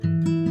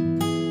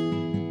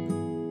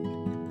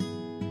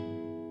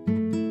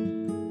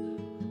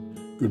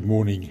Good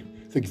morning.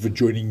 Thank you for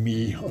joining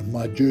me on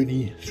my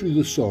journey through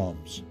the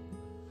Psalms.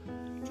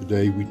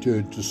 Today we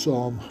turn to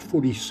Psalm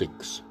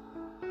 46.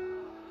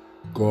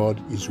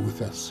 God is with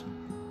us.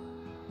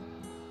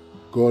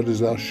 God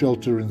is our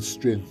shelter and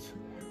strength,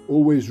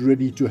 always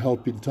ready to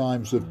help in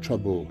times of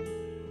trouble.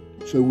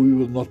 So we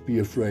will not be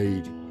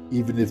afraid,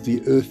 even if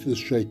the earth is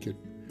shaken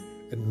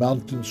and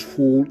mountains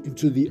fall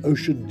into the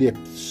ocean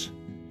depths,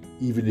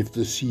 even if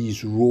the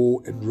seas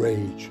roar and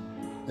rage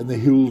and the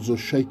hills are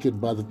shaken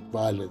by the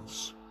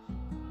violence.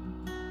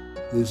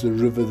 There's a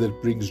river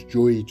that brings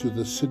joy to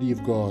the city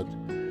of God,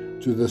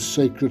 to the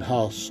sacred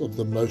house of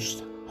the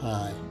Most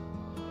High.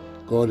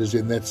 God is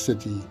in that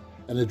city,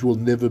 and it will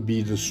never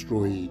be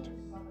destroyed.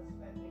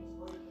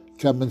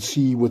 Come and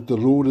see what the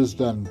Lord has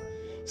done.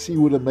 See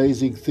what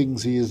amazing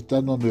things He has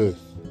done on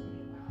earth.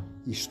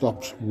 He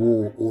stops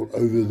war all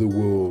over the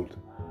world.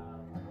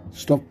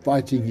 Stop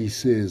fighting, He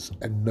says,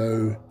 and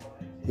know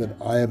that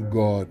I am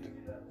God,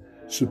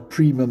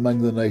 supreme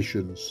among the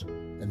nations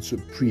and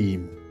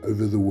supreme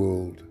over the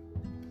world.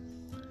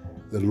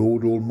 The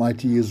Lord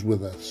Almighty is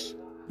with us.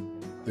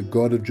 The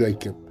God of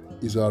Jacob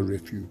is our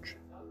refuge.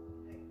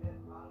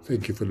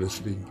 Thank you for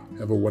listening.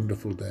 Have a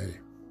wonderful day.